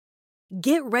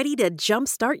Get ready to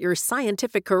jumpstart your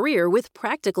scientific career with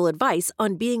practical advice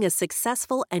on being a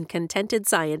successful and contented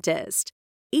scientist.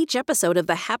 Each episode of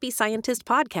the Happy Scientist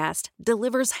podcast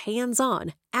delivers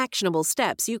hands-on, actionable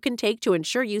steps you can take to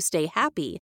ensure you stay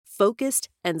happy, focused,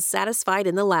 and satisfied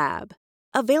in the lab.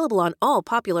 Available on all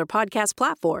popular podcast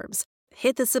platforms.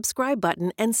 Hit the subscribe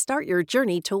button and start your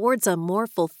journey towards a more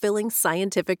fulfilling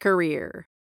scientific career.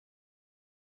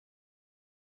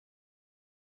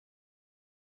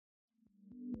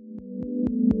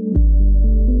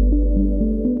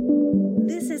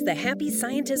 This is the Happy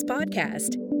Scientist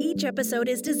podcast. Each episode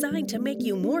is designed to make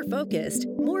you more focused,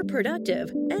 more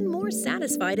productive, and more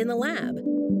satisfied in the lab.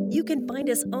 You can find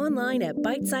us online at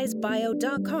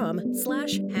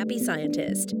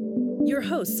bitesizebio.com/happyscientist. Your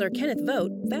hosts are Kenneth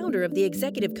Vogt, founder of the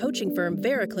executive coaching firm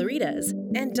Vera Claritas,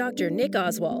 and Dr. Nick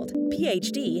Oswald,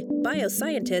 PhD,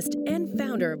 bioscientist, and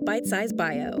founder of Bite Size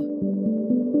Bio.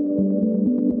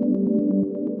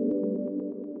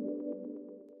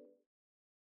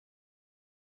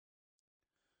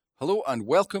 Hello and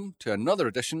welcome to another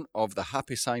edition of the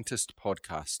Happy Scientist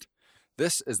podcast.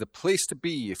 This is the place to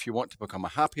be if you want to become a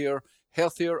happier,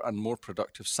 healthier and more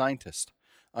productive scientist.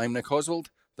 I'm Nick Oswald,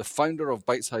 the founder of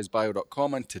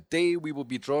bitesizebio.com, and today we will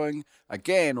be drawing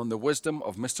again on the wisdom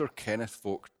of Mr. Kenneth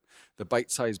Vogt, the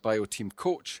Bite Size Bio team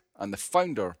coach and the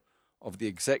founder of the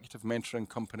executive mentoring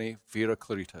company Vera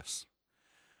Claritas.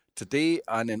 Today,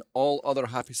 and in all other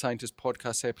Happy Scientist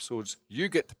podcast episodes, you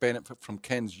get to benefit from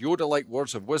Ken's Yoda-like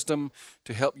words of wisdom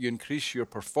to help you increase your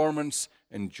performance,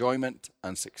 enjoyment,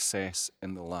 and success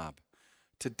in the lab.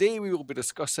 Today, we will be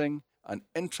discussing an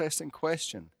interesting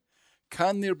question.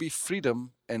 Can there be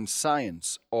freedom in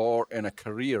science, or in a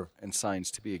career in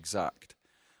science to be exact?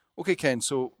 Okay, Ken,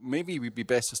 so maybe we'd be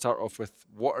best to start off with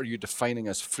what are you defining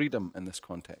as freedom in this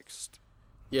context?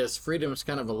 Yes, freedom is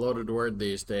kind of a loaded word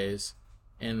these days.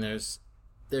 And there's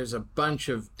a bunch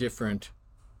of different,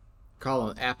 call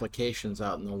them applications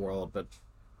out in the world, but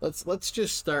let's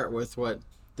just start with what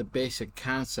the basic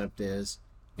concept is,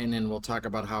 and then we'll talk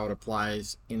about how it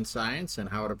applies in science and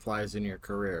how it applies in your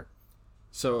career.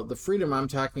 So the freedom I'm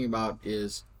talking about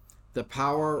is the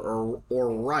power or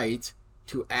right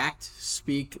to act,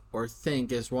 speak, or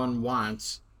think as one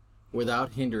wants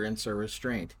without hindrance or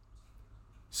restraint.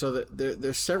 So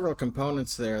there's several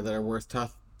components there that are worth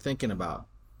thinking about.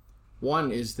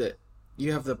 One is that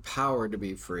you have the power to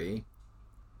be free.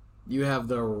 You have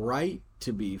the right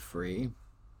to be free.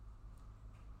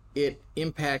 It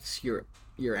impacts your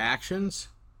actions,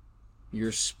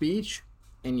 your speech,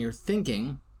 and your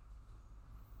thinking.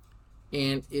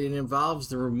 And it involves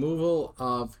the removal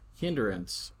of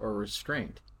hindrance or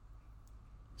restraint.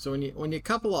 So when you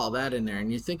couple all that in there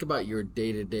and you think about your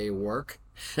day-to-day work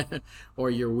or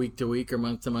your week-to-week or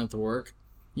month-to-month work,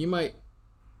 you might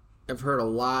have heard a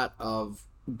lot of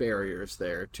barriers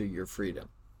there to your freedom.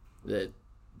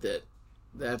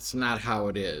 That's not how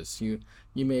it is. You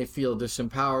may feel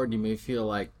disempowered. You may feel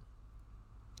like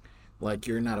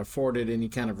you're not afforded any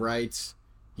kind of rights.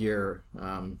 Your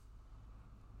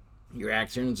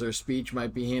actions or speech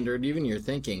might be hindered, even your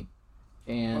thinking.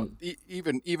 And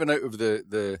even out of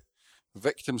the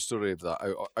victim story of that,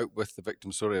 out with the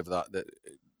victim story of that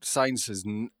science has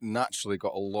naturally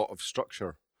got a lot of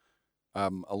structure. A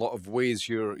lot of ways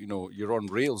you're on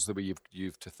rails the way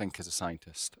you've to think as a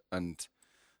scientist, and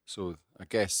so I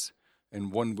guess in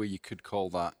one way you could call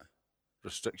that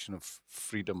restriction of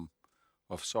freedom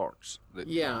of sorts.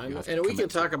 Yeah, and we can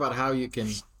talk about how you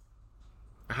can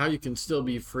still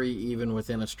be free even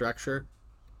within a structure,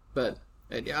 but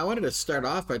I wanted to start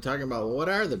off by talking about what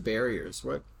are the barriers,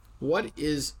 what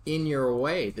is in your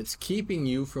way that's keeping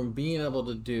you from being able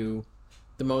to do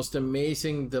the most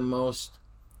amazing, the most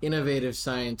innovative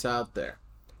science out there.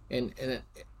 And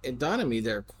it dawned on me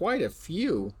there are quite a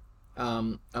few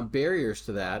barriers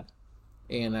to that,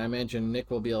 and I imagine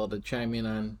Nick will be able to chime in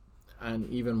on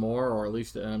even more, or at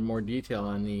least on more detail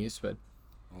on these. But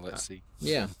let's see.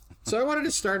 Yeah. So I wanted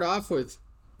to start off with,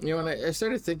 when I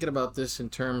started thinking about this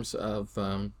in terms of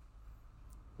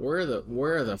where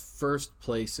are the first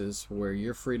places where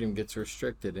your freedom gets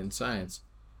restricted in science,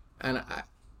 and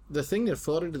the thing that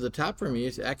floated to the top for me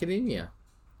is academia.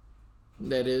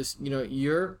 That is,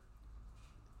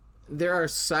 there are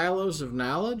silos of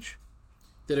knowledge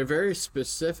that are very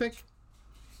specific,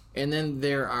 and then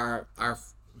there are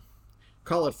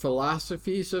call it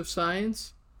philosophies of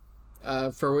science,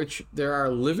 for which there are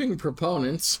living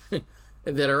proponents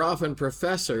that are often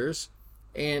professors,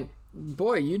 and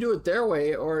boy, you do it their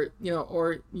way, or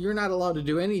you're not allowed to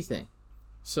do anything.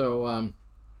 So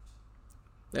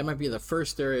that might be the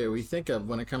first area we think of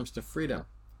when it comes to freedom.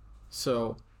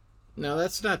 So Now,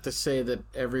 that's not to say that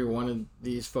every one of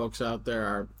these folks out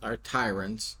there are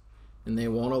tyrants and they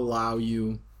won't allow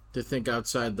you to think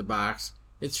outside the box.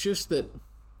 It's just that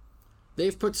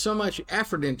they've put so much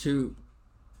effort into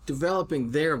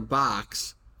developing their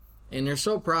box and they're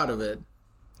so proud of it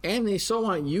and they so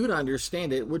want you to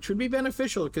understand it, which would be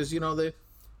beneficial because,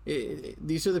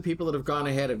 these are the people that have gone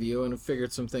ahead of you and have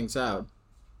figured some things out.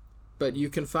 But you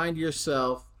can find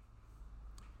yourself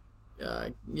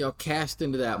cast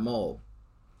into that mold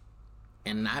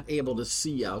and not able to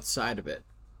see outside of it.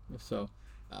 So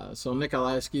Nick, I'll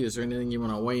ask you, is there anything you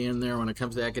want to weigh in there when it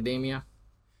comes to academia?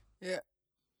 Yeah,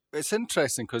 it's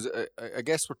interesting because I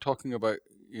guess we're talking about,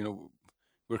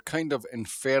 we're kind of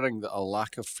inferring that a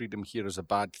lack of freedom here is a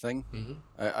bad thing.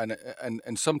 Mm-hmm.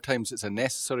 And sometimes it's a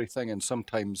necessary thing, and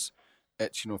sometimes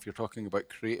it's, if you're talking about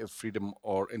creative freedom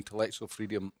or intellectual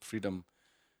freedom,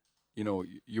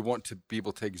 you want to be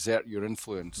able to exert your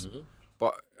influence. Mm-hmm.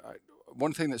 But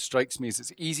one thing that strikes me is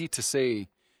it's easy to say,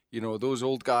 those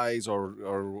old guys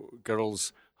or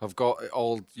girls have got it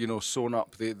all, sewn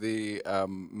up. They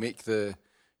make the,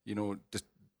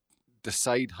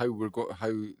 decide how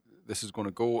how this is going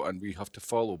to go, and we have to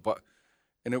follow. But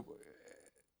I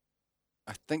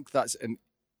think that's an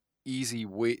easy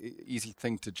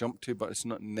thing to jump to, but it's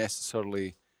not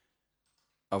necessarily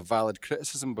a valid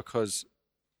criticism because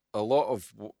a lot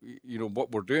of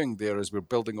what we're doing there is we're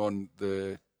building on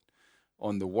the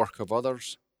work of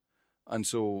others, and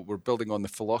so we're building on the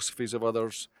philosophies of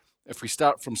others. If we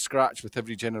start from scratch with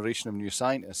every generation of new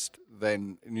scientists,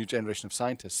 then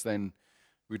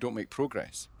we don't make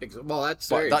progress. Well, that's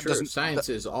very true. Science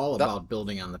is all about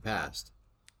building on the past.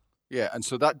 Yeah, and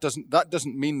so that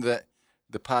doesn't mean that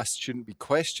the past shouldn't be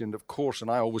questioned, of course. And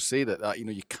I always say that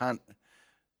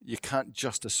you can't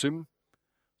just assume.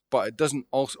 But it doesn't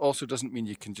mean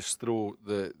you can just throw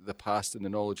the past and the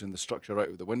knowledge and the structure out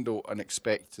of the window and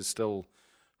expect to still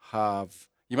have.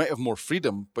 You might have more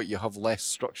freedom, but you have less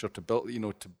structure to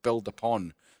build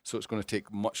upon. So it's going to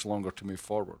take much longer to move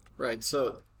forward. Right.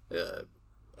 So,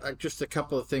 just a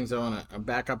couple of things I want to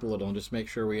back up a little and just make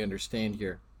sure we understand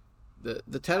here.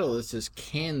 The title of this is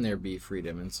 "Can There Be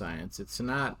Freedom in Science?" It's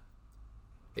not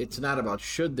about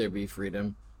should there be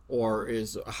freedom or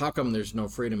how come there's no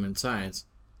freedom in science.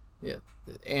 Yeah,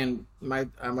 and what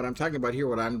I'm talking about here,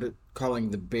 what I'm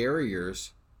calling the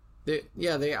barriers,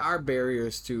 they are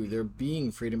barriers to there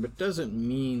being freedom, but it doesn't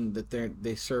mean that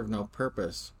they serve no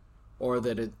purpose, or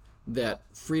that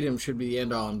freedom should be the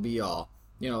end all and be all.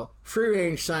 Free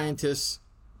range scientists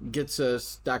gets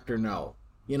us Dr. No.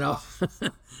 We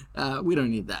don't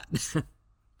need that.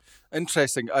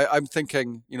 Interesting. I'm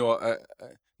thinking,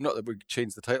 not that we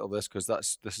change the title of this because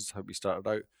this is how we started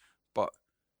out, but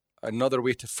another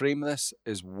way to frame this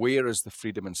is where is the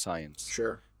freedom in science?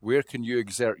 Sure. Where can you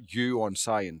exert you on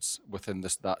science within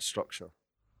that structure?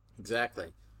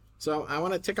 Exactly. So I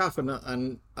want to tick off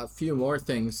on a few more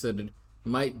things that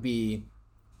might be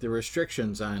the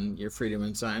restrictions on your freedom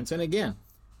in science. And again,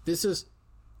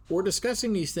 we're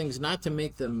discussing these things not to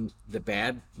make them the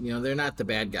bad. They're not the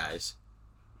bad guys.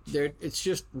 It's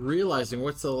just realizing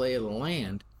what's the lay of the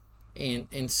land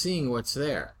and seeing what's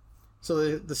there.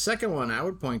 So the second one I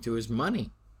would point to is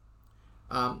money.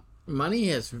 Money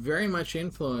has very much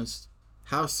influenced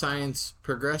how science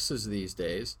progresses these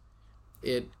days.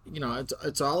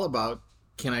 It's all about,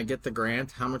 can I get the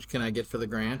grant? How much can I get for the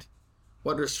grant?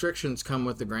 What restrictions come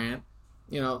with the grant?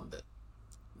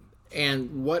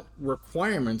 And what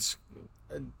requirements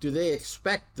do they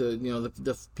expect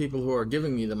the people who are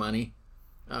giving me the money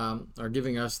are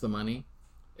giving us the money?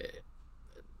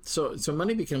 So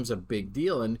money becomes a big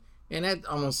deal, and that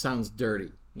almost sounds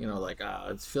dirty,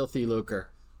 it's filthy lucre.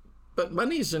 But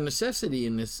money is a necessity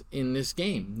in this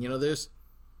game. There's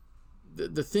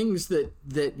the things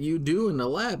that you do in the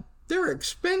lab, they're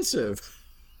expensive.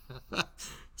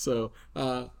 So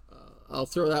I'll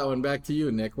throw that one back to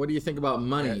you, Nick. What do you think about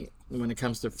money when it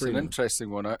comes to freedom? It's an interesting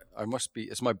one. I must be.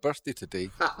 It's my birthday today.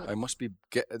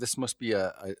 This must be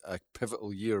a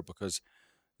pivotal year because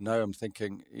now I'm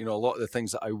thinking. A lot of the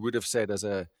things that I would have said as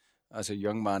a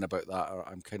young man about that,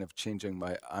 I'm kind of changing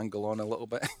my angle on a little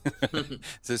bit.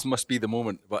 So this must be the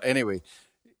moment. But anyway,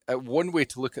 one way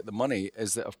to look at the money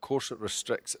is that, of course, it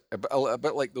restricts a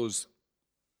bit like those,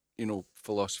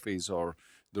 philosophies or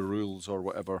the rules or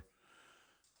whatever.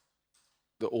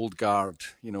 The old guard,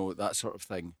 that sort of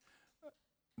thing.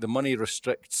 The money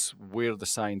restricts where the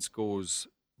science goes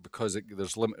because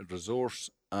there's limited resource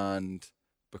and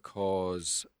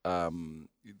because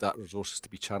that resource is to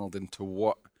be channeled into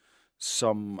what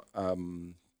some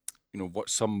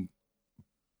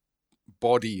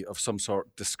body of some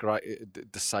sort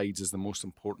decides is the most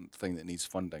important thing that needs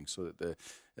funding, so that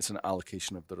it's an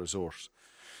allocation of the resource.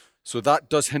 So that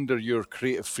does hinder your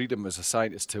creative freedom as a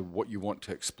scientist to what you want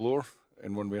to explore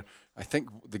in one way. I think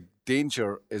the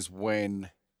danger is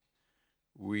when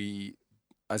we,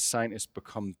 as scientists,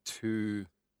 become too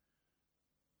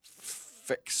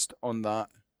fixed on that,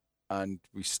 and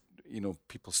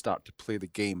people start to play the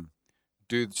game,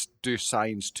 do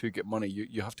science to get money.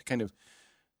 You have to kind of,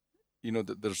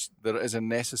 that there is a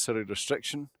necessary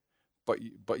restriction, but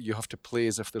you have to play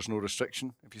as if there's no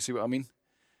restriction. If you see what I mean.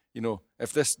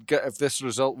 If this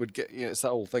result would get, it's that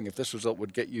whole thing. If this result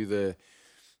would get you the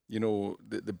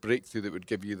breakthrough that would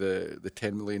give you the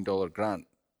 $10 million grant,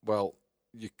 well,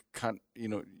 you can't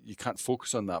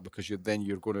focus on that, because you're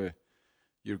going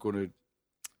to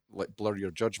like blur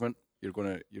your judgment. You're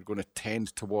going to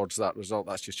tend towards that result.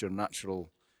 That's just your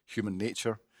natural human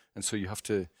nature, and so you have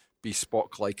to be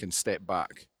Spock-like and step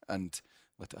back and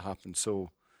let it happen.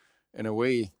 So, in a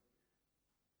way,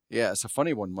 yeah, it's a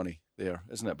funny one, money there,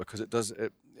 isn't it? Because it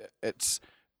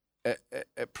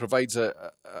provides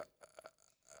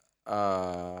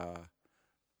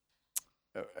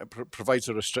provides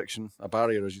a restriction, a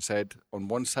barrier, as you said, on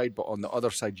one side, but on the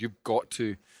other side, you've got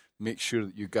to make sure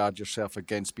that you guard yourself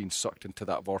against being sucked into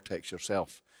that vortex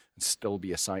yourself and still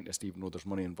be a scientist, even though there's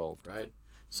money involved. Right.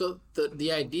 So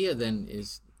the idea then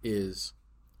is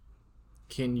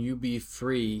can you be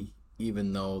free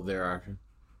even though there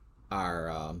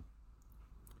are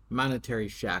monetary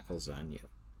shackles on you?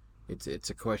 It's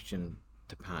a question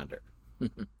to ponder.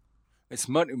 It's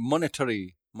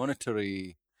monetary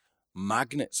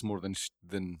magnets more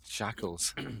than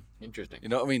shackles. Interesting. You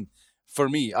know what I mean? For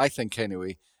me, I think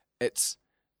anyway, it's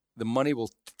the money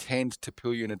will tend to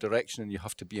pull you in a direction, and you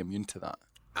have to be immune to that.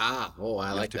 I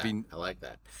like that. I like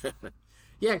that.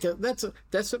 Yeah, 'cause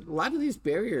that's a lot of these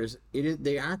barriers.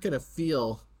 They aren't going to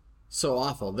feel so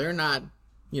awful. They're not,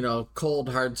 cold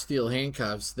hard steel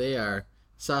handcuffs. They are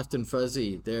soft and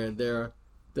fuzzy. They're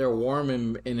warm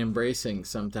and embracing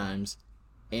sometimes,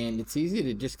 and it's easy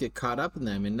to just get caught up in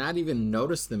them and not even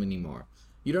notice them anymore.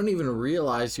 You don't even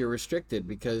realize you're restricted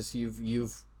because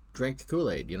you've drank the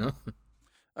Kool-Aid.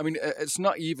 I mean, it's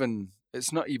not even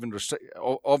restricted.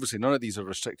 Obviously, none of these are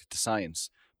restricted to science.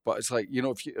 But it's like,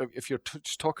 if you're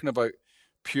just talking about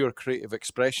pure creative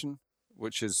expression,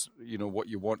 which is what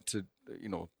you want to,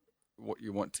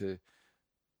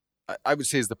 I would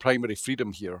say is the primary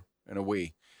freedom here in a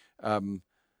way.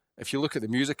 If you look at the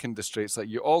music industry, it's like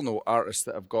you all know artists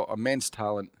that have got immense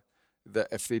talent, that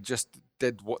if they just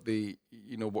did what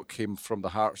what came from the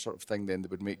heart sort of thing, then they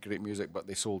would make great music, but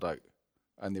they sold out.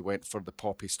 And they went for the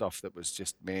poppy stuff that was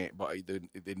just meh, but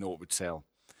they know it would sell,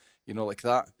 like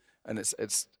that. And it's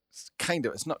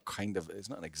not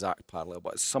an exact parallel,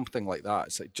 but it's something like that.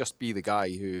 It's like, just be the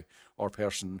guy or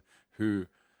person who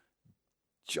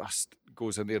just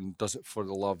goes in there and does it for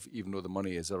the love, even though the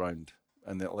money is around,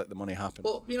 and then let the money happen.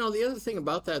 Well, the other thing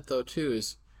about that though too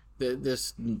is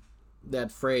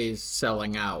that phrase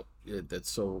 "selling out"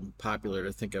 that's so popular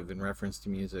to think of in reference to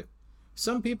music.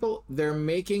 Some people, they're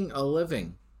making a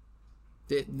living.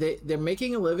 They're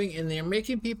making a living, and they're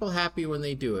making people happy when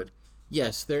they do it.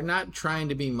 Yes, they're not trying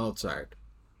to be Mozart,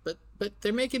 but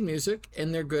they're making music,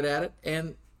 and they're good at it,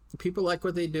 and people like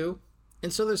what they do,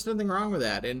 and so there's nothing wrong with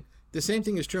that. And the same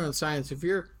thing is true in science. If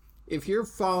you're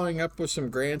following up with some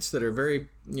grants that are very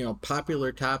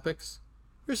popular topics,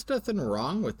 there's nothing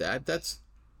wrong with that.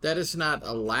 That is not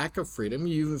a lack of freedom.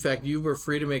 In fact, you were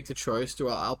free to make the choice to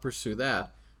I'll pursue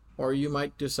that. Or you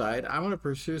might decide, I want to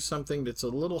pursue something that's a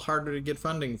little harder to get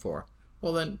funding for.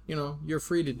 Well, then, you're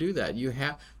free to do that.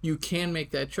 You can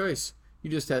make that choice. You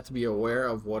just have to be aware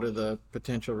of what are the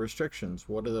potential restrictions.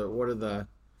 What are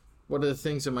the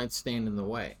things that might stand in the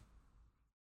way.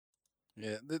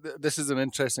 Yeah, this is an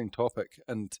interesting topic,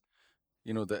 and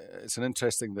it's an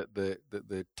interesting that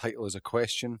the title is a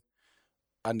question.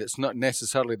 And it's not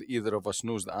necessarily that either of us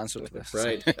knows the answer to this.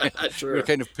 Right. Sure. We're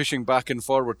kind of pushing back and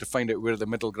forward to find out where the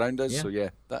middle ground is. Yeah. So yeah,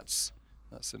 that's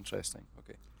interesting.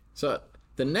 Okay. So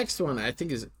the next one I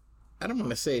think is, I don't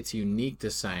want to say it's unique to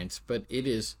science, but it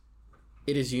is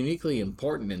uniquely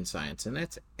important in science, and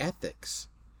that's ethics.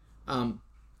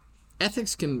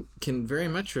 Ethics can very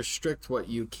much restrict what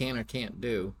you can or can't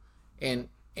do, and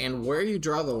where you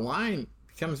draw the line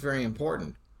becomes very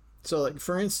important. So, like,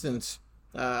 for instance,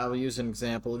 I'll use an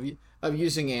example of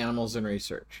using animals in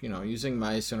research, using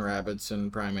mice and rabbits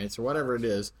and primates or whatever it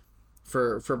is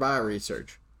for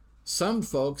bioresearch. Some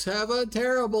folks have a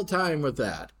terrible time with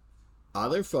that.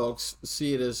 Other folks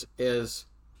see it as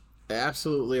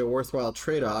absolutely a worthwhile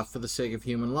trade-off for the sake of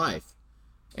human life.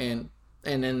 And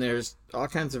and then there's all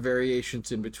kinds of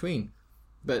variations in between.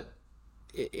 But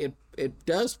it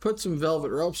does put some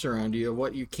velvet ropes around you of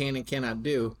what you can and cannot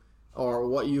do, or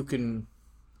what you can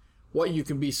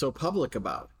be so public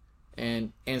about.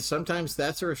 And sometimes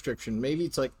that's a restriction. Maybe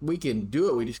it's like we can do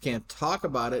it, we just can't talk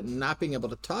about it, and not being able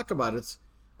to talk about it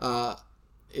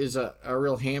is a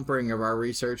real hampering of our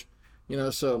research.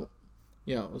 So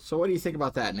what do you think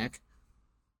about that, Nick?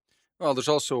 Well, there's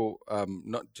also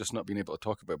not being able to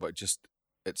talk about it, but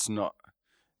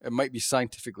it might be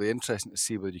scientifically interesting to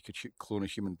see whether you could clone a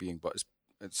human being, but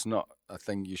it's not a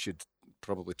thing you should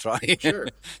probably try. Sure.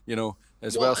 Well.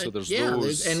 So there's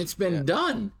those, and it's been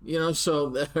done.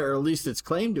 So or at least it's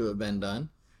claimed to have been done.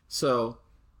 So,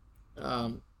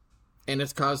 and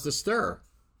it's caused a stir.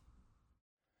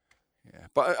 Yeah,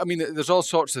 but I mean, there's all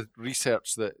sorts of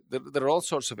research that there are all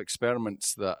sorts of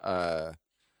experiments that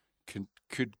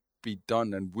could be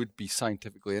done and would be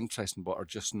scientifically interesting, but are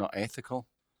just not ethical.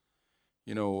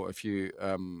 If you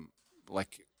I'm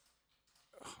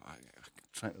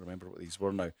trying to remember what these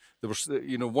were now. There was,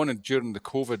 one during the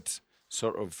COVID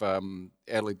sort of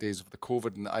early days of the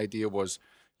COVID, and the idea was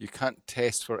you can't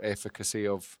test for efficacy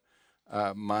of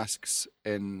masks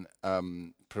in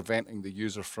preventing the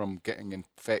user from getting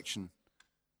infection.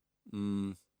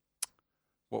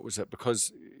 What was it?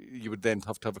 Because you would then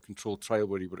have to have a controlled trial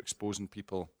where you were exposing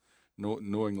people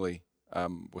knowingly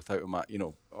without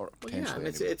or potentially.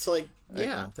 Well, it's like,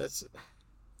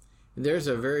 there's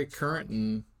a very current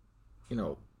and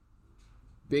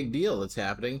big deal that's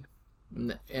happening,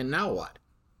 and now what?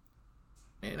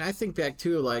 And I think back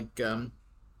to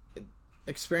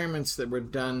experiments that were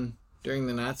done during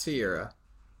the Nazi era.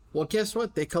 Well, guess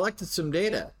what? They collected some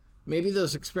data. Maybe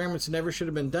those experiments never should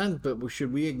have been done, but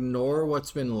should we ignore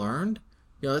what's been learned?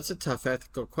 That's a tough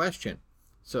ethical question.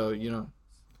 So,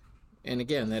 and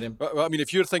again, Well, I mean,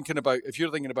 if you're thinking about,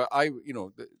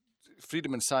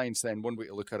 freedom in science, then one way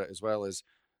to look at it as well is,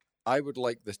 I would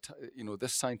like this,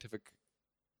 this scientific,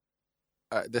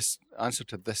 this answer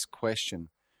to this question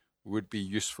would be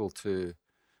useful to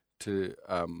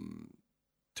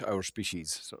our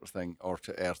species, sort of thing, or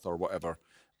to Earth or whatever,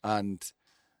 and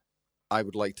I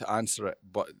would like to answer it.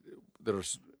 But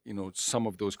there's, some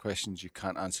of those questions you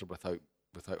can't answer without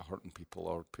hurting people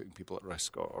or putting people at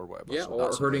risk or whatever. Yeah,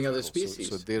 or hurting other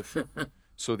species.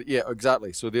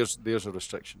 Exactly. So there's a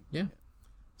restriction. Yeah.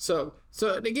 So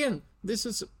again, this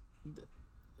is,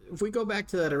 if we go back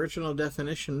to that original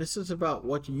definition, this is about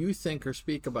what you think or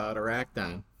speak about or act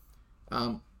on.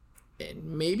 And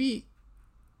maybe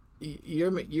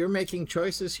you're making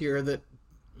choices here that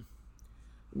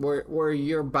where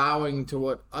you're bowing to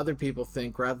what other people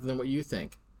think rather than what you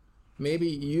think. Maybe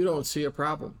you don't see a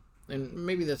problem. And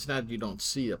maybe that's not you don't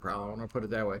see a problem, I want to put it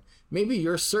that way. Maybe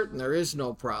you're certain there is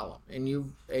no problem, and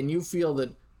you feel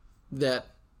that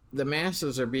the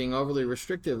masses are being overly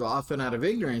restrictive, often out of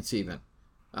ignorance even.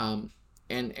 And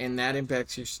that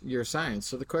impacts your science.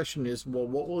 So the question is, well,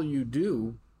 what will you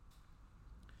do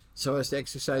so as to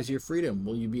exercise your freedom?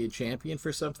 Will you be a champion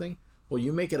for something? Will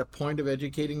you make it a point of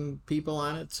educating people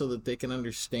on it so that they can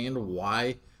understand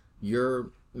why you're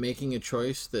making a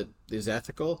choice that is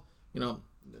ethical?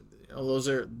 Those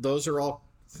are all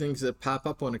things that pop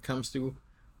up when it comes to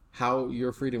how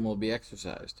your freedom will be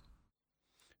exercised.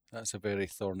 That's a very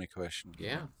thorny question.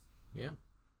 Yeah.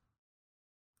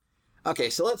 Okay,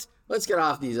 so let's get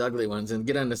off these ugly ones and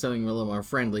get into something a little more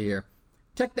friendly here.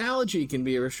 Technology can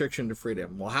be a restriction to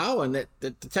freedom. Well, how? And that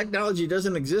the technology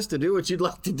doesn't exist to do what you'd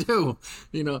like to do.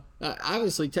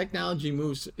 Obviously technology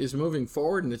is moving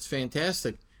forward, and it's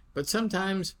fantastic. But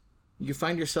sometimes you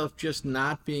find yourself just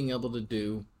not being able to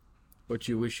do what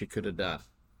you wish you could have done.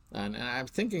 And I'm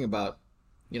thinking about,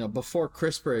 before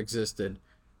CRISPR existed,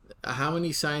 how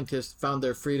many scientists found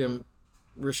their freedom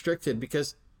restricted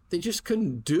because they just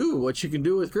couldn't do what you can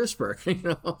do with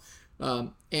CRISPR,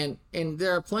 and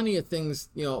there are plenty of things,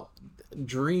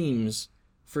 dreams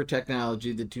for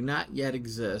technology that do not yet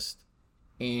exist.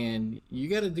 And you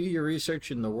got to do your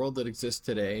research in the world that exists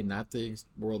today, not the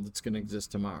world that's going to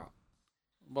exist tomorrow.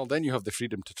 Well, then you have the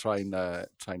freedom to try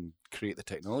and create the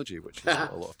technology, which is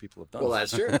what a lot of people have done. Well,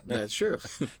 that's true. That's true.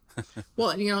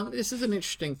 Well, this is an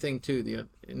interesting thing too.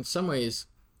 In some ways,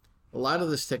 a lot of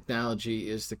this technology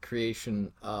is the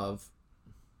creation of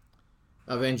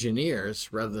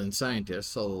engineers rather than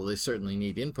scientists, although they certainly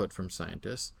need input from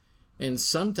scientists. And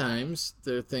sometimes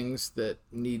there are things that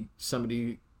need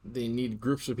they need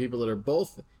groups of people that are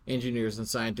both engineers and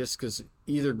scientists, because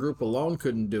either group alone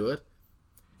couldn't do it.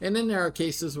 And then there are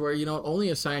cases where, only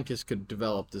a scientist could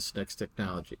develop this next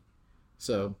technology.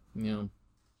 So, Well,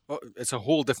 it's a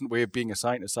whole different way of being a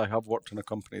scientist. I have worked in a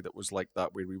company that was like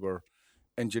that, where we were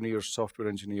engineers, software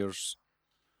engineers,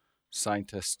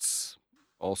 scientists,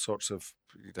 all sorts of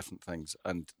different things,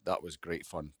 and that was great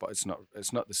fun. But it's not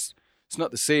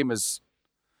the same as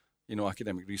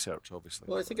academic research, obviously.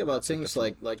 Well, I think about things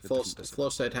like flow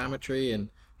cytometry and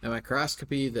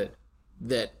microscopy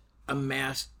that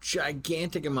amass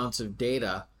gigantic amounts of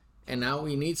data, and now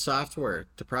we need software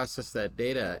to process that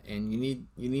data, and you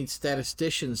need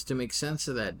statisticians to make sense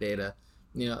of that data.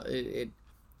 A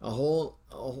whole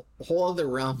other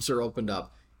realms are opened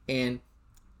up, and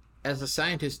as a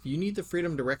scientist, you need the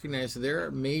freedom to recognize there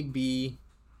may be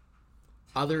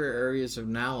other areas of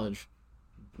knowledge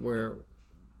where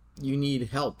you need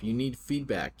help, you need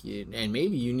feedback, and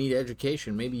maybe you need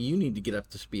education. Maybe you need to get up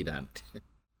to speed on it.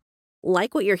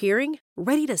 Like what you're hearing?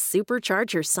 Ready to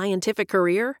supercharge your scientific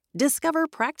career? Discover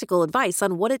practical advice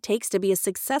on what it takes to be a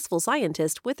successful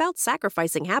scientist without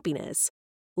sacrificing happiness.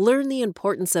 Learn the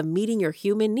importance of meeting your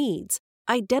human needs,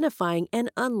 identifying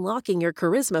and unlocking your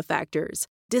charisma factors,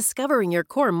 discovering your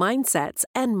core mindsets,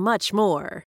 and much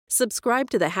more. Subscribe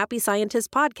to the Happy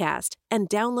Scientist podcast and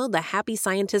download the Happy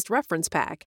Scientist reference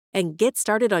pack and get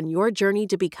started on your journey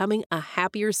to becoming a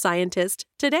happier scientist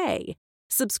today.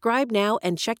 Subscribe now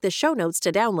and check the show notes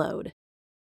to download.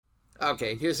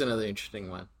 Okay, here's another interesting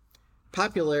one.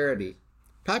 Popularity.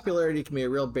 Popularity can be a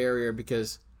real barrier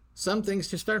because some things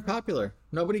just aren't popular.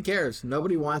 Nobody cares.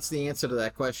 Nobody wants the answer to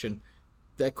that question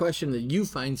that you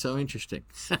find so interesting.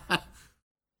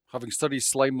 Having studied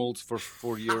slime molds for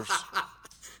 4 years,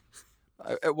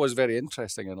 it was very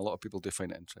interesting, and a lot of people do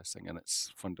find it interesting, and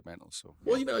it's fundamental. So,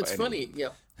 well, it's funny.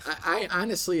 I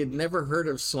honestly had never heard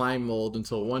of slime mold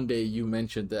until one day you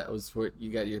mentioned that was what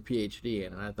you got your PhD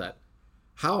in, and I thought,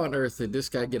 how on earth did this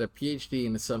guy get a PhD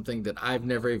into something that I've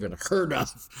never even heard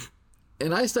of?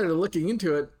 And I started looking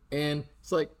into it, and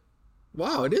it's like,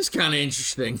 wow, it is kind of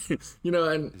interesting,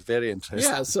 and it's very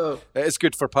interesting. Yeah, so it is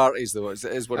good for parties, though. It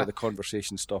is one of the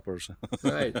conversation stoppers.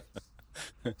 Right.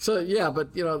 So yeah, but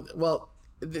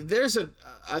there's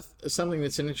something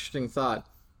that's an interesting thought.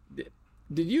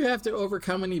 Did you have to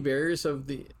overcome any barriers of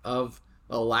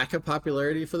a lack of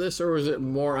popularity for this, or was it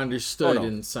more understood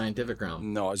in the scientific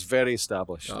realm? No, it's very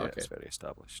established. Oh, okay. Yeah, it's very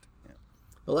established. Yeah.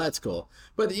 Well, that's cool.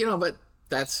 But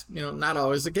that's not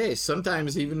always the case.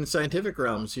 Sometimes even in scientific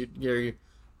realms,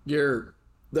 you're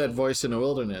that voice in the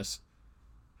wilderness,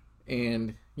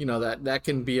 and that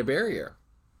can be a barrier.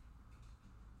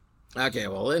 Okay,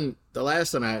 well, then the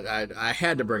last one I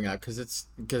had to bring up because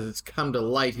it's come to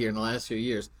light here in the last few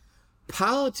years.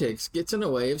 Politics gets in the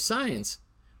way of science.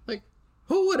 Like,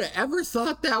 who would have ever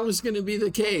thought that was going to be the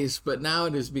case? But now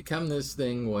it has become this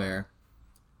thing where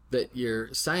that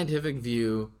your scientific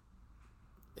view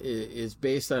is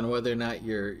based on whether or not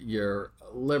you're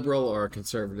liberal or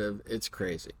conservative. It's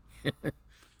crazy.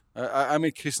 I'm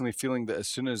increasingly feeling that as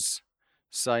soon as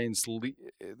science leaks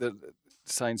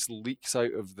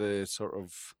out of the sort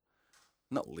of,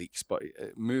 not leaks, but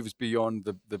it moves beyond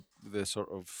the sort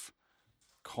of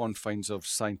confines of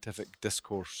scientific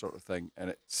discourse sort of thing, and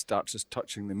it starts as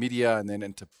touching the media and then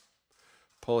into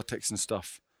politics and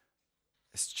stuff.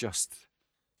 It's just,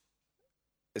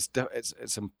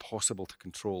 it's impossible to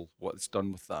control what's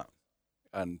done with that,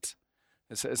 and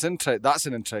that's an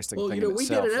interesting thing. Well, in we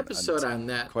itself, did an episode on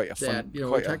that. Quite a fun.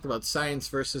 We talked about science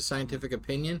versus scientific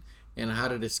opinion and how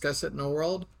to discuss it in the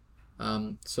world.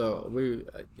 So we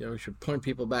should point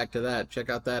people back to that. Check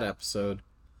out that episode.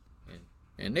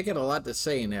 And Nick had a lot to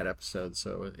say in that episode,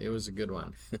 so it was a good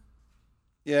one.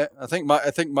 Yeah, I think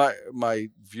my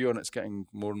view on it's getting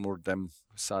more and more dim,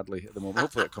 sadly, at the moment.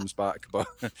 Hopefully it comes back, but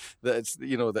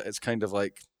that it's kind of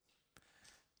like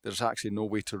there's actually no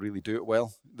way to really do it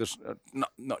well. There's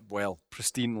not well,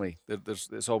 pristinely.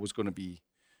 It's always going to be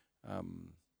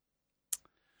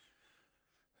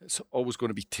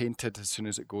tainted as soon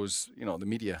as it goes. The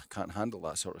media can't handle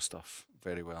that sort of stuff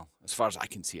very well, as far as I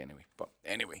can see anyway. But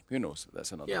anyway, who knows?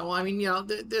 That's another. Yeah, well,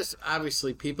 there's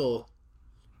obviously people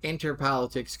enter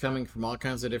politics coming from all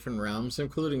kinds of different realms,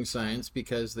 including science,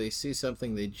 because they see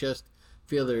something they just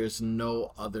feel there is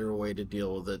no other way to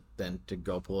deal with it than to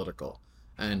go political.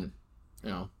 And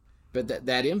but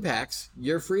that impacts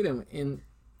your freedom in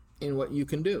what you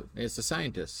can do as a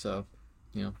scientist. So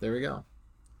there we go.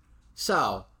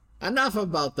 So enough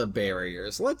about the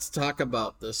barriers. Let's talk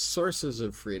about the sources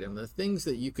of freedom, the things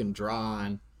that you can draw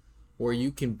on where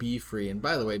you can be free. And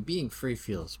by the way, being free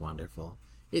feels wonderful.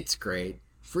 It's great.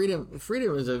 Freedom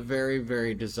is a very,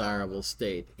 very desirable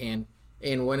state, and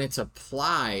when it's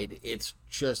applied, it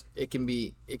can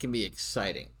be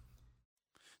exciting.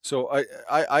 So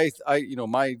I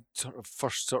my sort of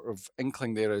first sort of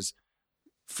inkling there is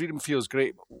freedom feels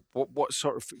great. What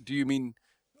sort of do you mean?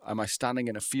 am I standing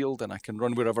in a field and I can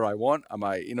run wherever I want? Am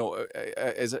I,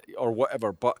 is it, or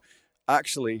whatever? But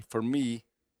actually, for me,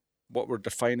 what we're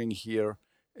defining here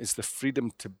is the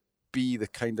freedom to be the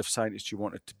kind of scientist you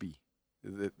wanted to be.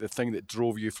 The thing that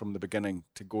drove you from the beginning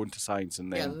to go into science,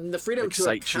 and then and the freedom to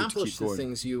accomplish the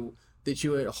things that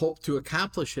you hope to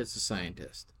accomplish as a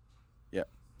scientist. Yeah.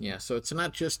 Yeah. So it's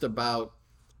not just about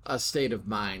a state of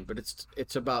mind, but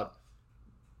it's about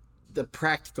the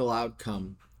practical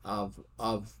outcome of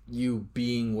you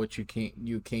being what you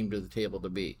came to the table to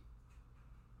be.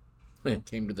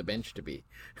 Came to the bench to be.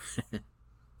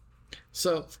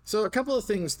 So a couple of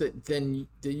things that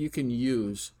you can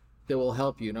use that will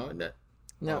help you.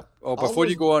 Now, before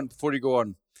you go on,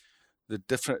 the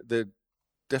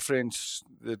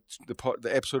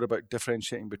episode about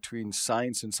differentiating between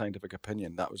science and scientific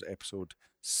opinion, that was episode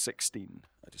 16.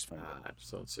 I just found out.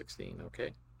 Episode 16.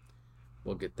 Okay,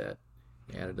 we'll get that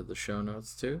added to the show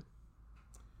notes too.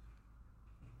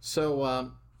 So,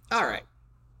 all right.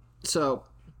 So,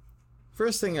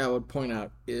 first thing I would point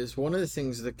out is one of the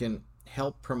things that can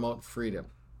help promote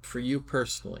freedom for you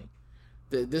personally.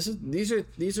 These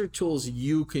are tools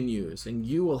you can use, and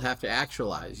you will have to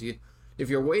actualize. If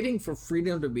you're waiting for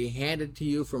freedom to be handed to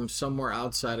you from somewhere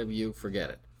outside of you, forget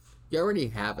it. You already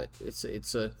have it. It's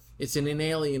an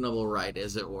inalienable right,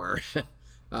 as it were.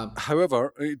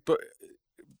 However, but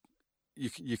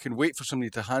you can wait for somebody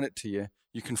to hand it to you.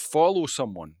 You can follow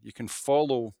someone. You can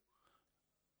follow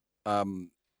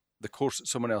the course that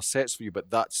someone else sets for you, but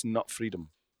that's not freedom.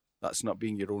 That's not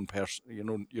being your own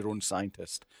person, your own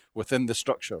scientist within the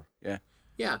structure. Yeah.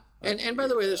 Yeah, and by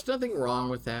the way, there's nothing wrong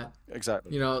with that.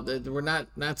 Exactly. We're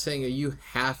not saying that you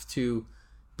have to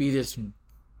be this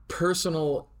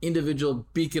personal, individual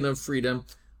beacon of freedom.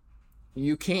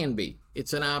 You can be.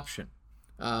 It's an option.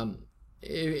 And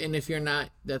if you're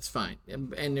not, that's fine.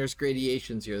 And there's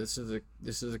gradations here. This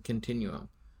is a continuum.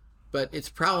 But it's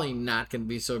probably not going to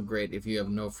be so great if you have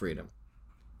no freedom.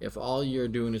 If all you're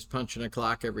doing is punching a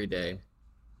clock every day,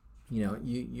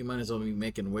 you might as well be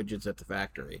making widgets at the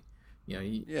factory.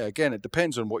 Again, it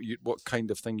depends on what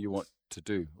kind of thing you want to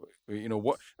do.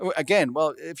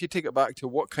 If you take it back to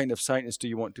what kind of scientist do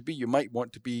you want to be, you might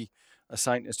want to be a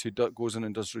scientist who goes in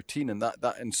and does routine, and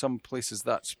that in some places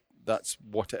that's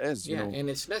what it is. And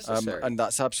it's necessary, and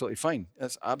that's absolutely fine.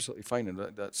 That's absolutely fine, and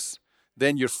that's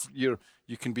then you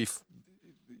can be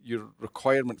your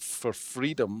requirement for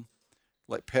freedom,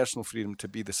 like personal freedom to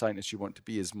be the scientist you want to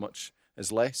be, as much as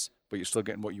less, but you're still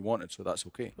getting what you wanted, so that's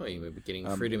okay. Well, you may be getting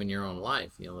freedom in your own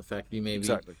life. The fact that you may be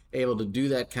exactly. able to do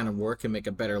that kind of work and make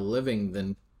a better living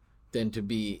than to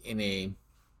be in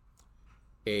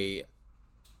a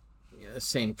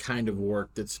same kind of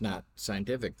work that's not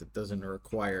scientific, that doesn't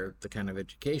require the kind of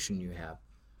education you have.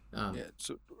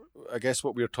 So I guess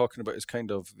what we're talking about is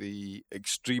kind of the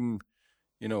extreme,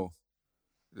 the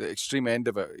extreme end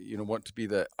of it. Want to be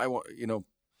the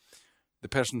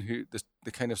person who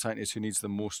the kind of scientist who needs the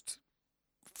most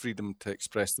freedom to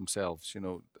express themselves.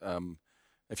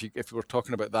 If we're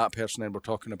talking about that person, then we're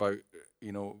talking about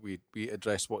we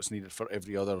address what's needed for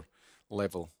every other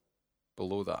level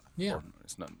below that. Yeah, or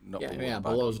it's not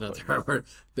below is not the word.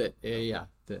 That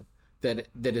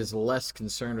is less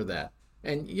concerned with that.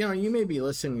 And you may be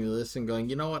listening to this and going,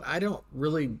 what, I don't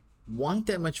really want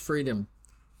that much freedom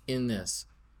in this,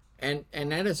 and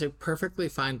that is a perfectly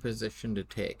fine position to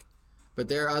take. But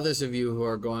there are others of you who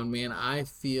are going, man, I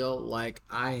feel like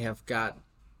I have got,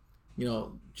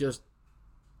 just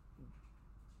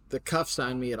the cuffs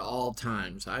on me at all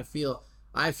times. I feel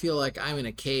like I'm in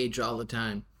a cage all the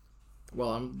time. Well,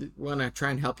 I'm going to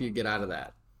try and help you get out of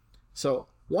that. So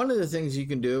one of the things you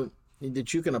can do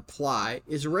that you can apply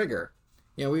is rigor.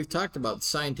 We've talked about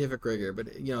scientific rigor,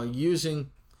 but, using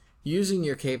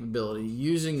your capability,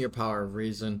 using your power of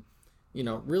reason,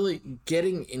 really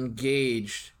getting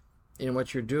engaged in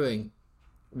what you're doing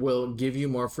will give you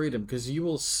more freedom, because you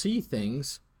will see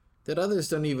things that others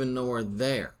don't even know are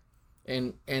there.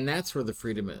 And that's where the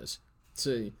freedom is.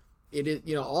 So it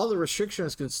is, all the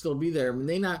restrictions can still be there.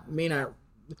 May not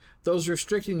those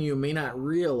restricting you may not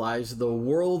realize the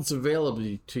world's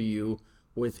available to you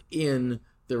within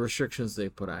the restrictions they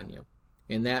put on you.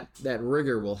 And that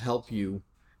rigor will help you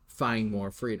find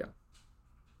more freedom.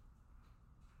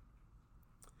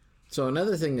 So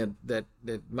another thing that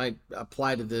might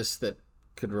apply to this that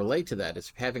could relate to that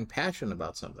is having passion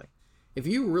about something. If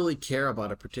you really care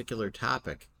about a particular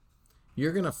topic,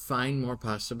 you're going to find more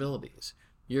possibilities.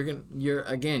 You're going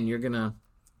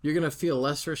to feel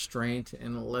less restraint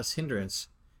and less hindrance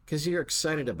because you're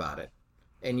excited about it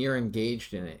and you're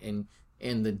engaged in it,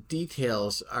 and the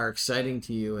details are exciting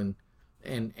to you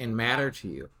and matter to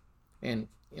you. And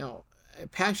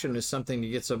passion is something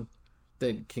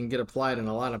that can get applied in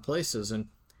a lot of places. And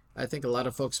I think a lot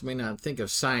of folks may not think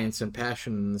of science and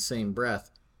passion in the same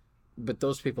breath, but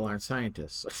those people aren't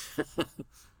scientists.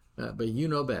 But you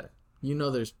know better. You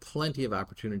know there's plenty of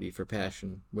opportunity for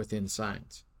passion within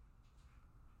science.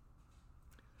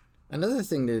 Another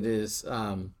thing that is,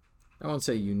 I won't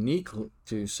say unique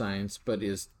to science, but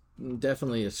is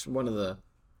definitely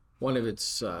one of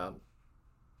its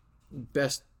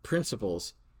best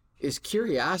principles is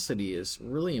curiosity is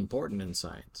really important in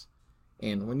science.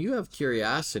 And when you have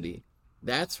curiosity,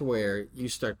 that's where you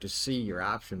start to see your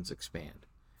options expand.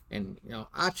 And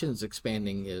options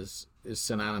expanding is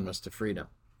synonymous to freedom.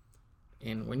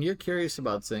 And when you're curious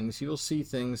about things, you'll see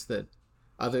things that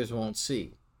others won't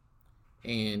see.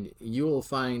 And you will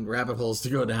find rabbit holes to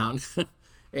go down.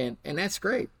 and that's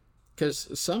great, because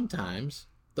sometimes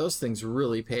those things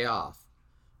really pay off.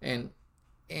 And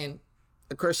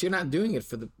of course, you're not doing it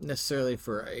necessarily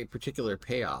for a particular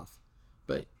payoff,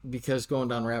 but because going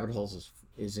down rabbit holes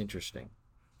is interesting.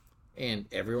 And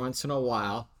every once in a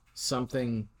while,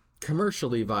 something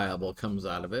commercially viable comes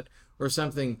out of it, or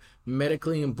something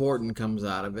medically important comes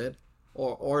out of it,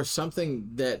 or something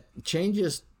that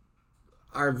changes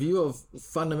our view of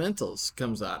fundamentals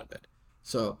comes out of it.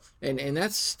 So, and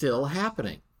that's still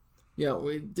happening.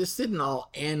 This didn't all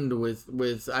end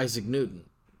with Isaac Newton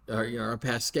or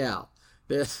Pascal.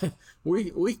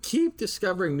 We keep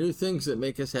discovering new things that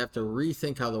make us have to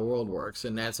rethink how the world works,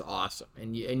 and that's awesome.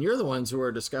 And you're the ones who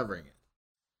are discovering it.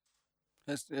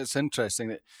 It's interesting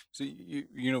that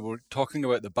we're talking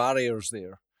about the barriers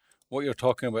there. What you're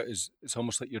talking about is it's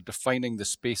almost like you're defining the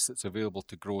space that's available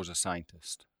to grow as a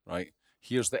scientist, right?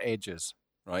 Here's the edges,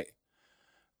 right?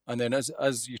 And then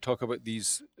as you talk about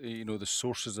these, the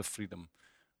sources of freedom,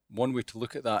 one way to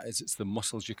look at that is it's the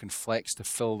muscles you can flex to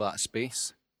fill that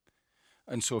space.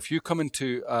 And so if you come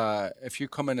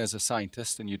in as a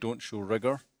scientist and you don't show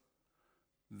rigor,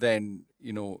 then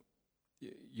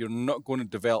you're not going to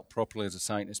develop properly as a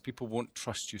scientist. People won't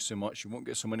trust you so much. You won't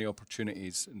get so many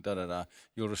opportunities and da-da-da.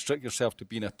 You'll restrict yourself to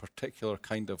being a particular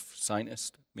kind of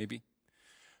scientist, maybe.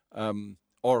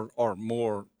 Or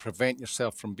more prevent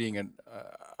yourself from being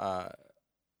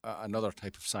another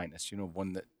type of scientist,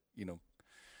 one that,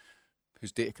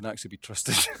 whose data can actually be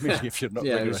trusted, maybe if you're not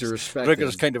rigorous. Rigor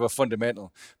is kind of a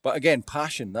fundamental. But again,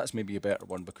 passion, that's maybe a better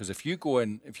one, because if you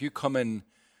come in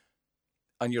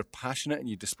and you're passionate and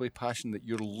you display passion, that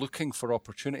you're looking for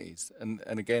opportunities. And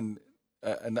again,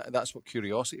 that's what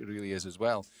curiosity really is as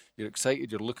well. You're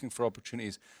excited, you're looking for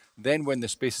opportunities. Then when the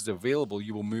space is available,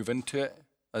 you will move into it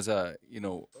as a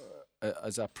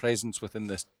presence within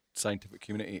this scientific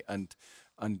community, and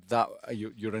that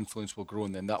your influence will grow,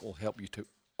 and then that will help you to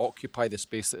occupy the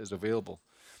space that is available.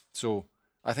 So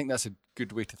I think that's a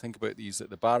good way to think about these,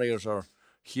 that the barriers are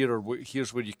here, or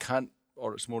here's where you can't,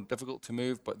 or it's more difficult to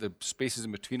move, but the spaces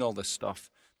in between all this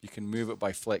stuff, you can move it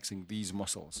by flexing these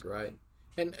muscles. Right.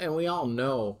 And we all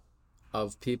know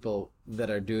of people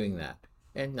that are doing that.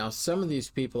 And now some of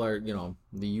these people are,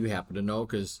 that you happen to know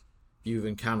because you've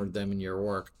encountered them in your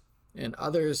work. And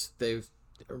others, they've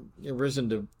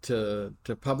risen to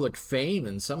public fame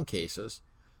in some cases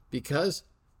because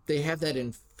they have that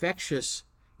infectious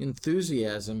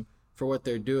enthusiasm for what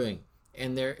they're doing.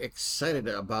 And they're excited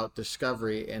about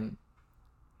discovery. And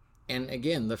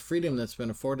again, the freedom that's been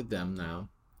afforded them now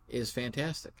is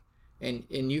fantastic. And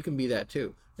you can be that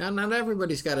too. Now, not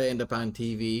everybody's got to end up on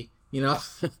TV,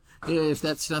 if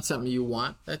that's not something you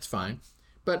want, that's fine.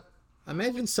 But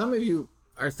imagine some of you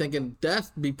are thinking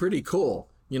that'd be pretty cool.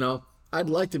 I'd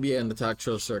like to be on the talk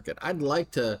show circuit. I'd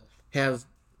like to have,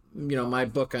 my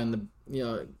book on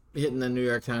the, hitting the New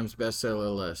York Times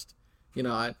bestseller list.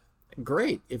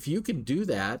 Great. If you could do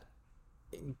that,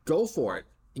 go for it.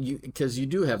 Because you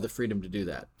do have the freedom to do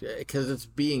that, because it's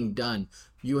being done.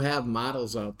 You have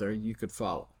models out there you could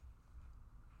follow.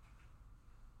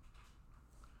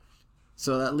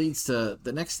 So that leads to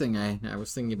the next thing I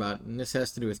was thinking about, and this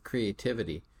has to do with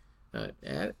creativity.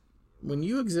 When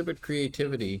you exhibit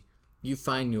creativity, you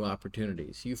find new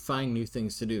opportunities. You find new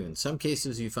things to do. In some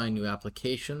cases, you find new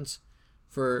applications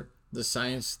for the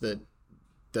science that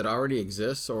already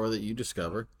exists or that you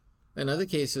discover. In other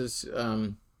cases,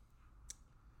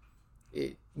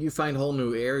 you find whole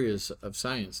new areas of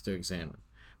science to examine.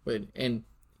 And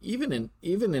even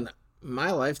in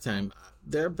my lifetime,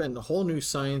 there have been whole new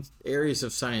areas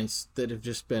of science that have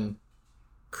just been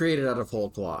created out of whole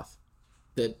cloth,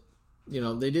 that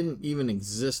they didn't even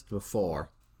exist before,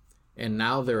 and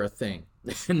now they're a thing.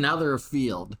 Now they're a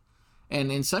field. And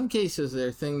in some cases,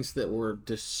 they're things that were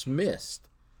dismissed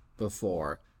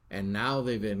before, and now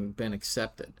they've been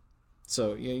accepted.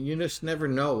 So you just never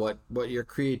know what your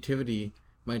creativity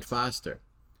might foster,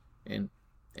 and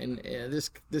this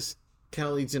kind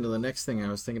of leads into the next thing I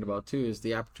was thinking about too, is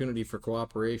the opportunity for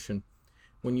cooperation.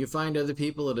 When you find other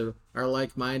people that are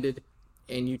like-minded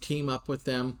and you team up with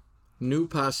them, new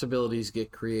possibilities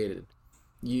get created.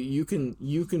 You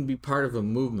can be part of a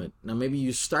movement. Now maybe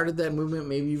you started that movement,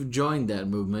 maybe you've joined that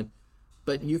movement,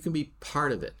 but you can be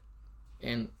part of it.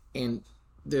 And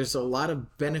there's a lot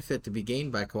of benefit to be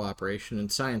gained by cooperation in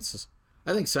science.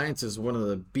 I think science is one of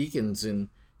the beacons in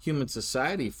human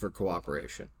society for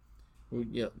cooperation.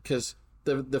 Because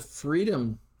the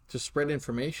freedom to spread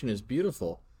information is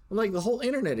beautiful. And like the whole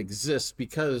internet exists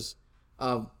because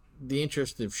of the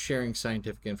interest of sharing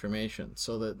scientific information.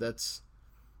 So that's,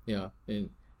 it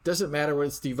doesn't matter what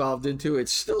it's devolved into,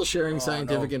 it's still sharing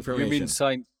scientific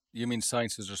information. You mean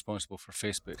science is responsible for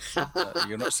Facebook?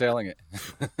 You're not selling it.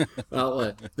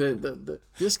 Well,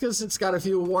 just because it's got a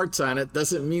few warts on it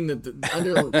doesn't mean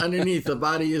that underneath the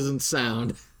body isn't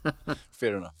sound.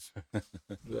 Fair enough.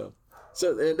 Yeah.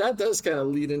 So that does kind of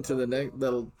lead into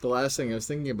the last thing I was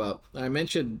thinking about. I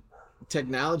mentioned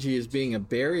technology as being a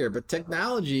barrier, but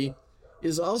technology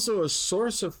is also a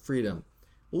source of freedom.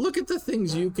 Look at the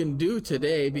things you can do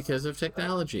today because of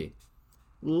technology.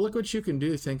 Look what you can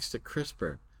do thanks to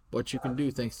CRISPR. What you can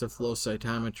do thanks to flow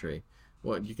cytometry.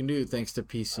 What you can do thanks to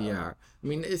PCR. I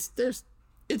mean,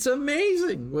 it's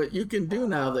amazing what you can do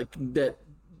now that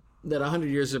 100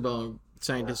 years ago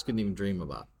scientists couldn't even dream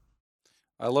about.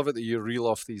 I love it that you reel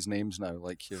off these names now,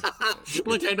 like you.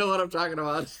 Look, I know what I'm talking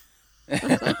about.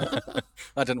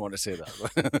 I didn't want to say that,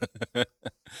 but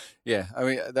yeah,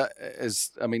 that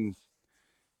is.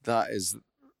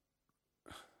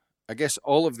 I guess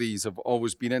all of these have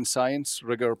always been in science: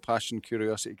 rigor, passion,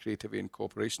 curiosity, creativity, and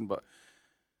cooperation. But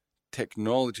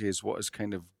technology is what has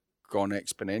kind of gone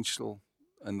exponential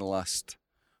in the last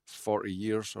 40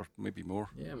 years or maybe more.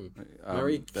 Yeah,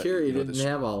 Marie Curie didn't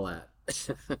have all that.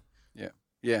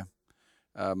 Yeah.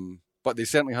 But they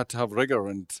certainly had to have rigor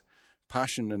and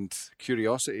passion and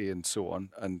curiosity and so on.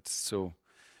 And so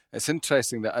it's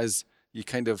interesting that as you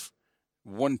kind of,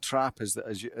 one trap is that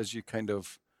as you kind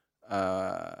of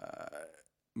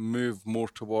move more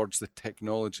towards the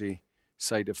technology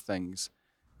side of things.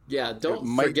 Yeah, don't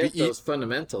forget those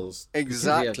fundamentals.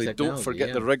 Exactly. Don't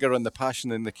forget the rigor and the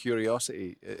passion and the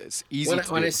curiosity. It's easy to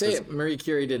do. When I say Marie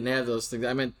Curie didn't have those things,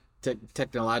 I meant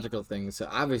technological things. So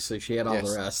obviously, she had all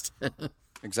the rest.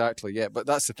 Exactly, yeah. But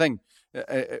that's the thing.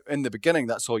 In the beginning,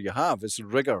 that's all you have is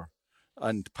rigor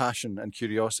and passion and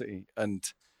curiosity. And,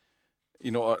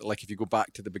 like if you go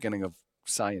back to the beginning of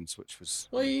science, which was...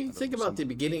 Well, you think about the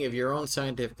beginning of your own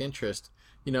scientific interest.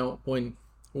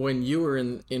 When you were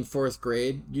in fourth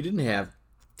grade, you didn't have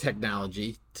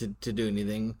technology to do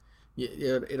anything.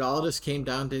 It all just came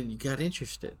down to you got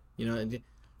interested,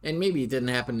 and maybe it didn't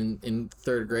happen in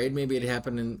third grade. Maybe it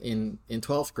happened in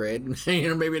 12th grade.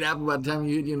 Maybe it happened by the time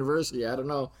you hit university. I don't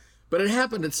know. But it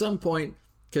happened at some point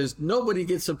because nobody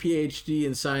gets a PhD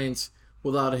in science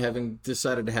without having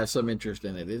decided to have some interest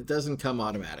in it. It doesn't come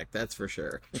automatic, that's for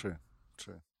sure. True.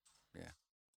 Yeah.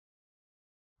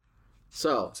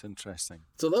 So it's interesting.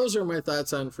 So those are my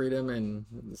thoughts on freedom. And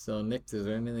so, Nick, is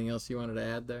there anything else you wanted to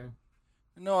add there?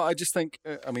 No, I just think,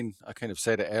 I kind of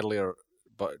said it earlier,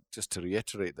 but just to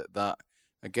reiterate that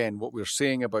again, what we're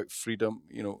saying about freedom,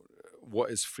 what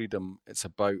is freedom? It's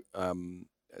about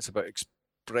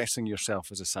expressing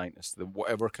yourself as a scientist,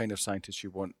 whatever kind of scientist you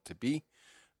want to be,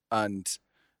 and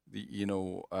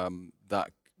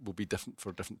that will be different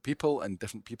for different people, and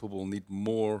different people will need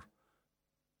more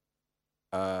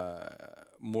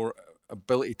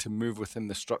ability to move within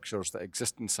the structures that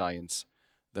exist in science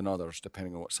than others,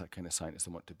 depending on what kind of scientist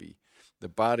they want to be. The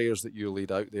barriers that you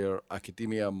laid out there,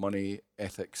 academia, money,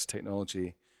 ethics,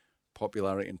 technology,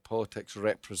 popularity, and politics,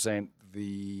 represent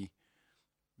the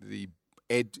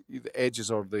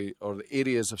edges or the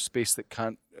areas of space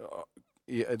that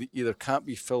either can't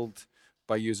be filled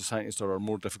by you as a scientist or are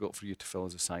more difficult for you to fill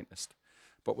as a scientist.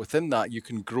 But within that, you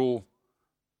can grow.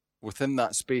 Within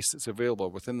that space that's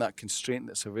available, within that constraint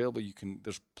that's available,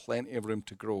 there's plenty of room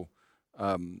to grow.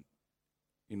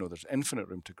 There's infinite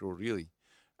room to grow, really.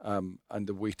 And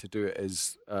the way to do it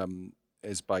is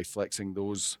by flexing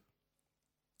those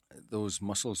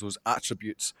muscles, those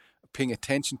attributes, paying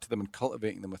attention to them and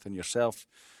cultivating them within yourself.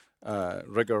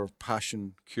 Rigor,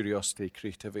 passion, curiosity,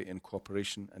 creativity, and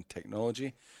cooperation and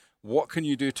technology. What can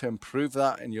you do to improve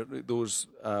that in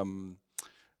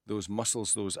those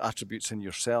muscles, those attributes in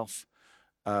yourself?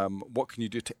 What can you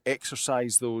do to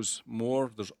exercise those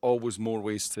more? There's always more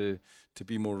ways to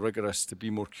be more rigorous, to be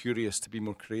more curious, to be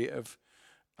more creative.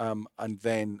 And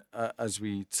then, as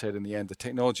we said in the end, the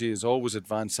technology is always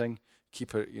advancing.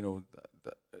 Keep a, you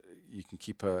can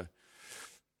keep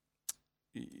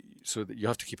so that you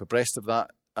have to keep abreast of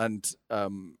that, and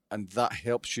that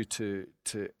helps you to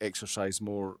exercise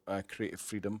more creative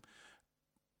freedom.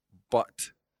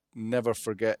 But never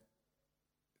forget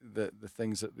the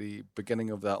things at the beginning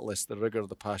of that list: the rigor,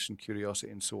 the passion,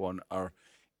 curiosity, and so on, are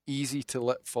easy to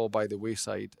let fall by the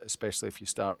wayside, especially if you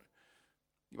start.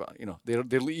 Well,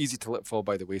 they're easy to let fall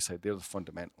by the wayside. They're the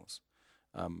fundamentals.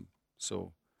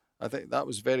 So I think that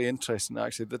was very interesting.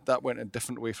 Actually, that went a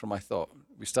different way from I thought.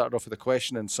 We started off with a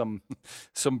question and some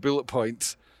bullet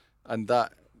points, and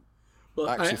that. Well,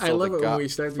 I love it when we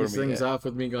start these things off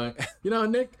with me going,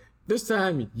 Nick, this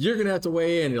time you're gonna have to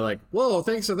weigh in. You're like, whoa,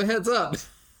 thanks for the heads up.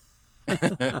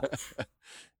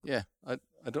 Yeah, I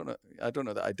don't know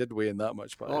that I did weigh in that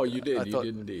much, but you did. You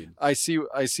did indeed. I see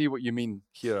what you mean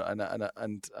here, and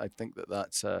I think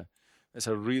it's a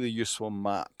really useful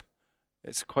map.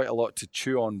 It's quite a lot to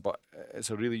chew on, but it's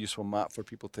a really useful map for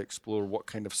people to explore what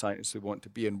kind of scientists they want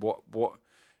to be and what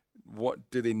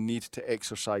do they need to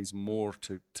exercise more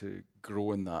to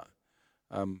grow in that.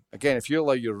 Again, if you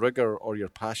allow your rigor or your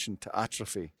passion to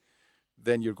atrophy,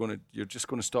 then you're just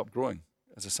going to stop growing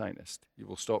as a scientist. You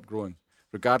will stop growing,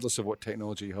 regardless of what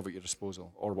technology you have at your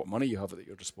disposal or what money you have at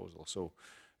your disposal. So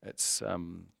it's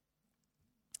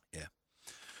yeah.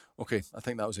 Okay, I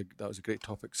think that was a great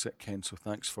topic, Ken. So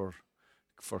thanks for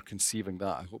conceiving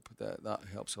that. I hope that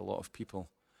helps a lot of people.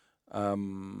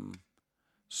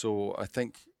 So I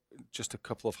think just a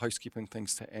couple of housekeeping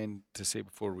things to say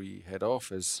before we head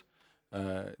off is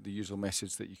the usual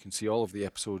message that you can see all of the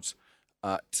episodes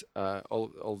at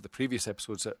all of the previous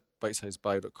episodes at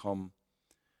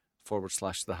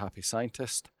bitesizebio.com/The Happy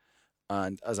Scientist.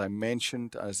 And as I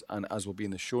mentioned, as will be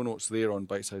in the show notes there on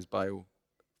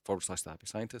bitesizebio.com/The Happy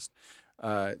Scientist,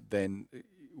 then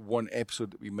one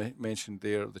episode that we mentioned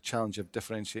there, the challenge of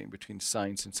differentiating between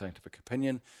science and scientific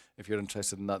opinion. If you're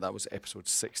interested in that was episode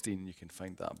 16. You can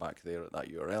find that back there at that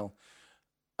URL.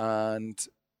 And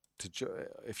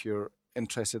if you're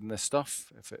interested in this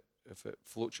stuff, if it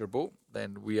floats your boat,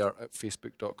 then we are at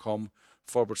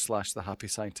facebook.com/The Happy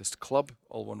Scientist Club,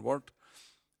 all one word.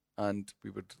 And we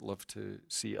would love to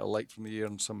see a like from you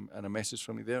and a message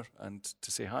from you there, and to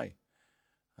say hi.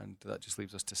 And that just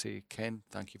leaves us to say, Ken,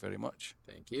 thank you very much.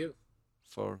 Thank you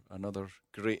for another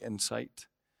great insight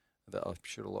that I'm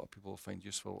sure a lot of people will find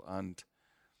useful. And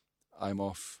I'm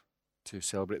off to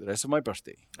celebrate the rest of my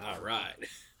birthday. All right.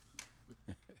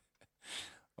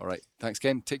 All right. Thanks,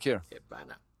 Ken. Take care. Okay, bye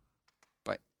now.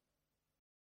 Bye.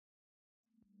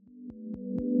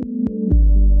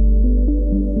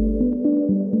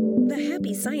 The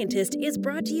Happy Scientist is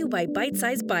brought to you by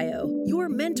Bite-Size Bio, your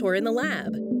mentor in the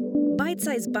lab.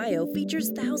 Bite-Size Bio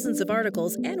features thousands of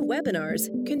articles and webinars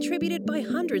contributed by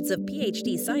hundreds of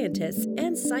PhD scientists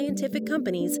and scientific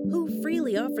companies who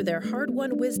freely offer their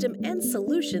hard-won wisdom and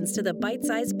solutions to the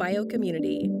Bite-Size Bio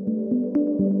community.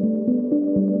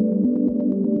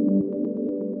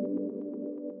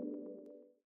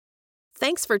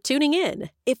 Thanks for tuning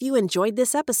in. If you enjoyed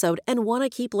this episode and want to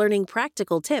keep learning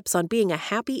practical tips on being a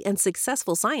happy and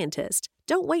successful scientist,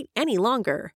 don't wait any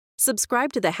longer.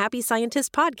 Subscribe to the Happy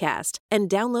Scientist podcast and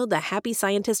download the Happy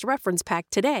Scientist reference pack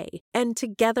today. And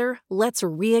together, let's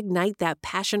reignite that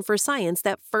passion for science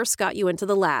that first got you into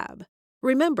the lab.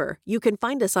 Remember, you can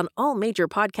find us on all major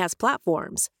podcast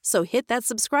platforms, so hit that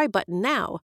subscribe button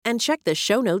now and check the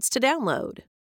show notes to download.